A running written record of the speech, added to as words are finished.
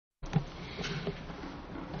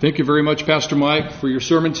Thank you very much, Pastor Mike, for your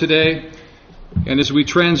sermon today. And as we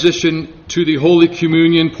transition to the Holy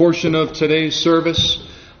Communion portion of today's service,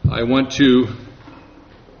 I want to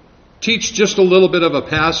teach just a little bit of a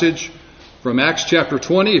passage from Acts chapter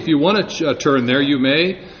 20. If you want to turn there, you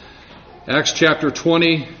may. Acts chapter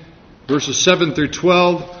 20, verses 7 through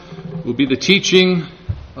 12 will be the teaching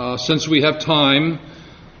since we have time.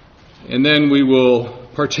 And then we will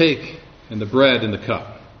partake in the bread and the cup.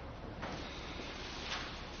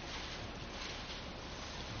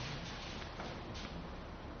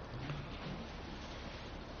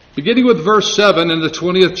 Beginning with verse 7 in the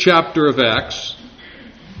 20th chapter of Acts,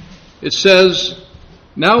 it says,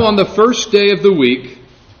 "Now on the first day of the week,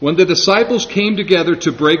 when the disciples came together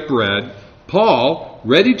to break bread, Paul,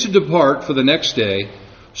 ready to depart for the next day,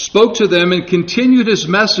 spoke to them and continued his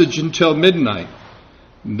message until midnight.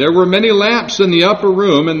 There were many lamps in the upper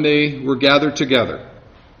room, and they were gathered together.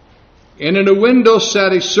 And in a window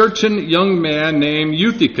sat a certain young man named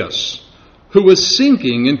Eutychus, who was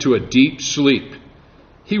sinking into a deep sleep.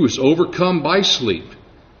 He was overcome by sleep.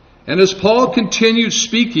 And as Paul continued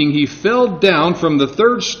speaking, he fell down from the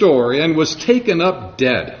third story and was taken up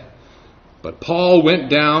dead. But Paul went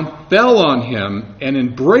down, fell on him, and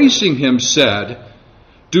embracing him said,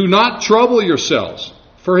 'Do not trouble yourselves,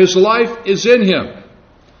 for his life is in him.'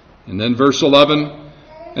 And then verse 11,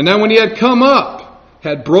 "And now when he had come up,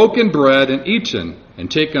 had broken bread and eaten, and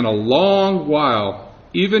taken a long while,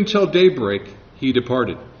 even till daybreak, he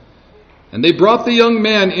departed. And they brought the young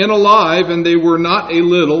man in alive, and they were not a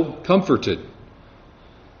little comforted."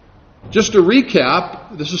 Just to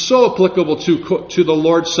recap, this is so applicable to the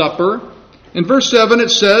Lord's Supper. In verse 7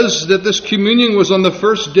 it says that this communion was on the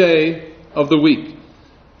first day of the week.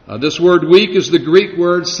 This word week is the Greek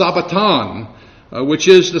word sabbaton, which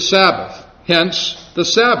is the Sabbath. Hence, the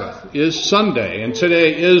Sabbath is Sunday, and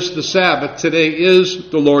today is the Sabbath. Today is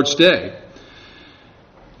the Lord's Day.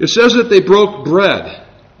 It says that they broke bread.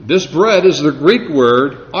 This bread is the Greek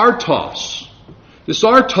word artos. This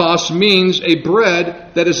artos means a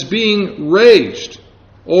bread that is being raised,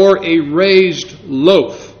 or a raised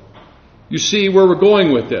loaf. You see where we're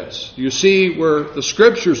going with this. You see where the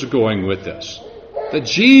Scriptures are going with this. That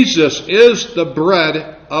Jesus is the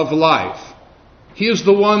bread of life. He is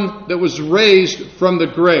the one that was raised from the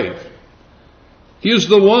grave. He is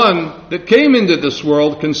the one that came into this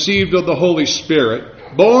world, conceived of the Holy Spirit,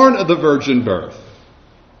 born of the virgin birth.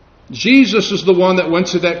 Jesus is the one that went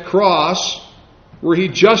to that cross where he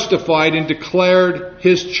justified and declared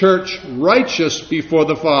his church righteous before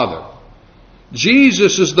the Father.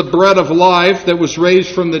 Jesus is the bread of life that was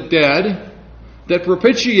raised from the dead, that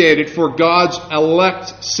propitiated for God's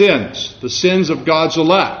elect sins, the sins of God's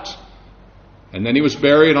elect. And then he was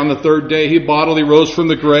buried. On the third day he bodily rose from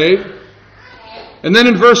the grave. And then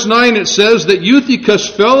in verse 9 it says that Eutychus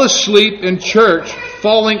fell asleep in church,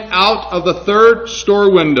 falling out of the third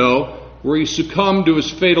store window, where he succumbed to his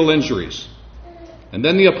fatal injuries. And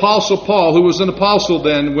then the Apostle Paul, who was an apostle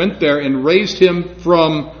then, went there and raised him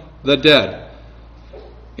from the dead.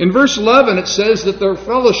 In verse 11 it says that their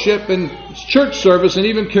fellowship and church service and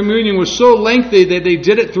even communion was so lengthy that they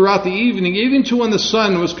did it throughout the evening, even to when the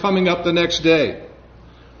sun was coming up the next day.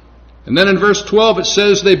 And then in verse 12 it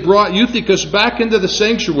says they brought Eutychus back into the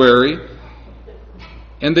sanctuary,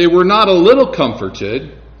 and they were not a little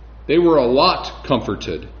comforted, they were a lot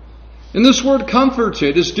comforted. And this word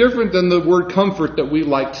comforted is different than the word comfort that we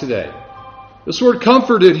like today. This word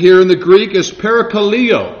comforted here in the Greek is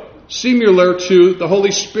parakaleo, similar to the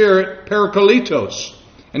Holy Spirit, parakletos.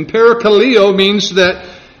 And parakaleo means that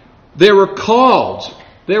they were called,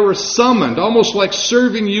 they were summoned, almost like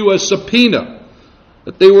serving you a subpoena.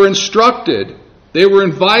 That they were instructed, they were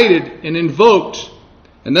invited and invoked,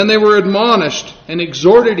 and then they were admonished and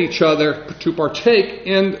exhorted each other to partake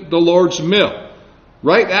in the Lord's meal,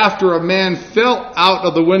 right after a man fell out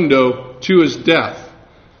of the window to his death.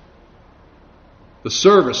 The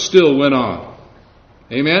service still went on.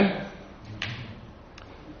 Amen?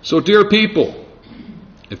 So, dear people,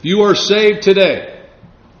 if you are saved today,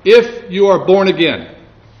 if you are born again,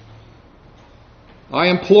 I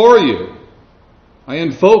implore you, I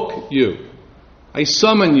invoke you, I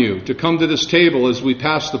summon you to come to this table as we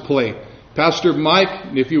pass the plate. Pastor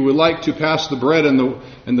Mike, if you would like to pass the bread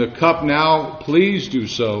and the cup now, please do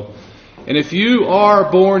so. And if you are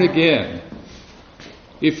born again,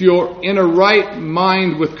 if you're in a right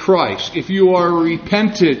mind with Christ, if you are a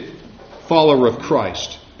repentant follower of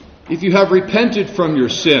Christ, if you have repented from your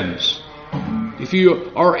sins, if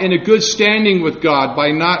you are in a good standing with God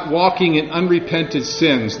by not walking in unrepented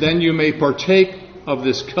sins, then you may partake of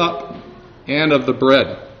this cup and of the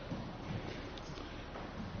bread.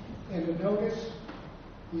 And the notice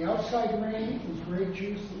The outside grain is grape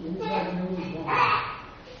juice, the inside mill is wine.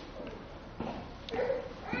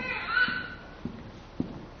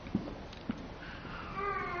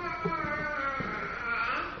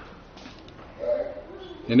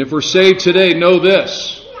 And if we're saved today, know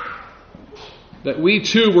this, that we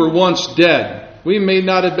too were once dead. We may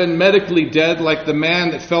not have been medically dead like the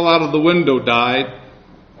man that fell out of the window died,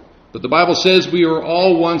 but the Bible says we were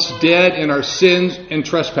all once dead in our sins and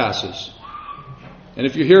trespasses. And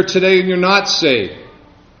if you're here today and you're not saved,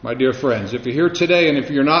 my dear friends, if you're here today and if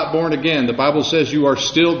you're not born again, the Bible says you are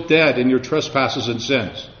still dead in your trespasses and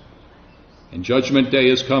sins. And Judgment Day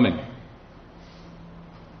is coming.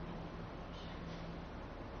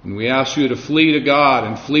 And we ask you to flee to God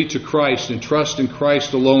and flee to Christ and trust in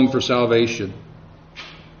Christ alone for salvation.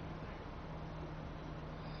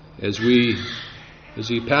 As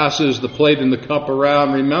He passes the plate and the cup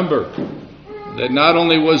around, remember that not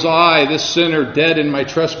only was I, this sinner, dead in my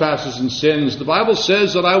trespasses and sins, the Bible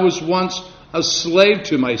says that I was once a slave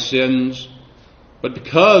to my sins, but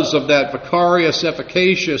because of that vicarious,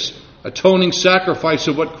 efficacious, atoning sacrifice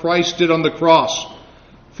of what Christ did on the cross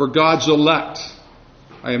for God's elect,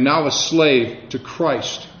 I am now a slave to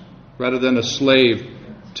Christ rather than a slave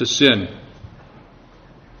to sin.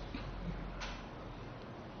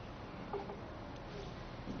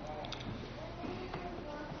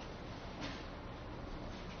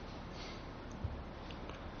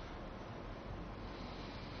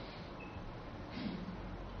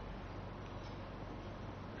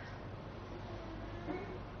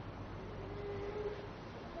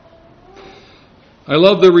 I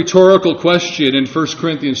love the rhetorical question in 1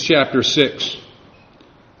 Corinthians chapter 6.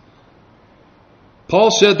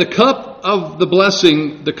 Paul said, the cup of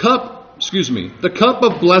blessing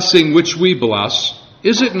which we bless,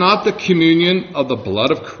 is it not the communion of the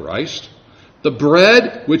blood of Christ? The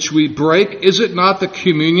bread which we break, is it not the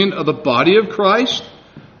communion of the body of Christ?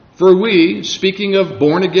 For we, speaking of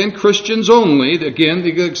born-again Christians only, again,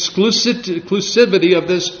 the exclusivity of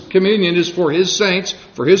this communion is for His saints,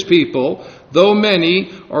 for His people, though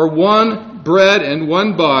many, are one bread and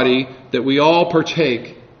one body, that we all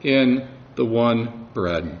partake in the one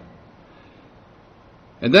bread.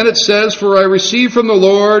 And then it says, for I received from the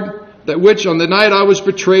Lord that which on the night I was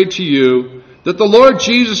betrayed to you, that the Lord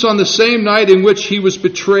Jesus on the same night in which He was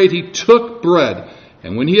betrayed, He took bread.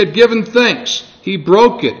 And when He had given thanks, He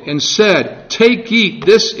broke it and said, take, eat,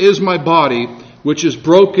 this is my body, which is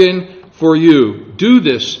broken for you. Do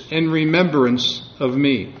this in remembrance of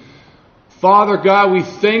me. Father God, we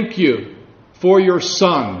thank you for your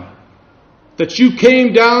Son, that you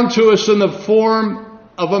came down to us in the form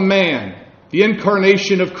of a man, the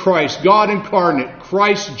incarnation of Christ, God incarnate,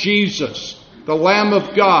 Christ Jesus, the Lamb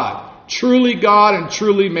of God, truly God and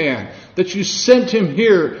truly man, that you sent Him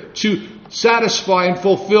here to satisfy and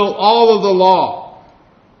fulfill all of the law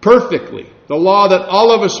perfectly, the law that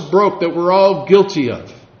all of us broke, that we're all guilty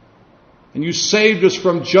of. And you saved us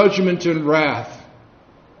from judgment and wrath.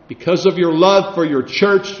 Because of your love for your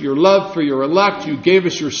church, your love for your elect, you gave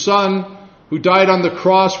us your Son who died on the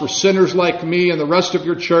cross for sinners like me and the rest of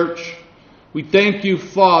your church. We thank you,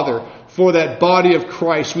 Father, for that body of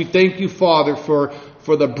Christ. We thank you, Father, for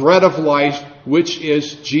the bread of life, which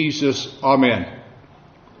is Jesus. Amen.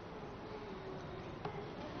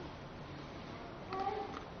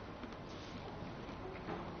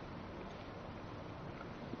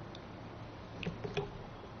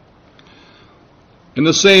 In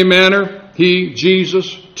the same manner, He,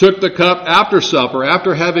 Jesus, took the cup after supper,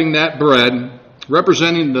 after having that bread,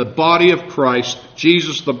 representing the body of Christ,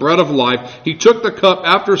 Jesus, the bread of life. He took the cup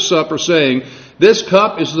after supper, saying, this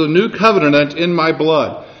cup is the new covenant in my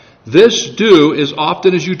blood. This do as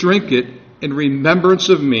often as you drink it in remembrance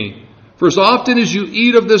of me. For as often as you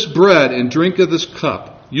eat of this bread and drink of this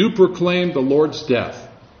cup, you proclaim the Lord's death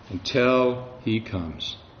until He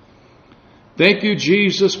comes. Thank you,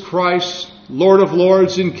 Jesus Christ, Lord of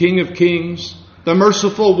lords and King of kings, the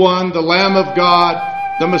merciful one, the Lamb of God,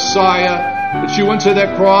 the Messiah, that you went to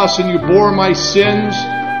that cross and you bore my sins,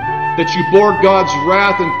 that you bore God's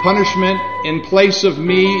wrath and punishment in place of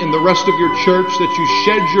me and the rest of your church, that you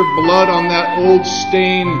shed your blood on that old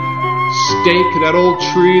stained stake, that old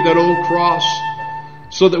tree, that old cross,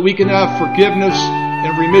 so that we can have forgiveness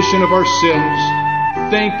and remission of our sins.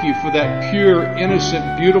 Thank you for that pure,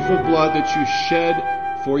 innocent, beautiful blood that you shed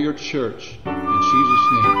for your church. In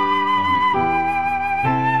Jesus' name, amen.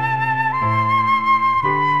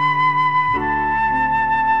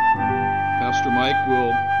 Pastor Mike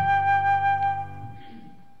will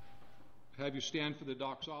have you stand for the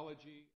doxology.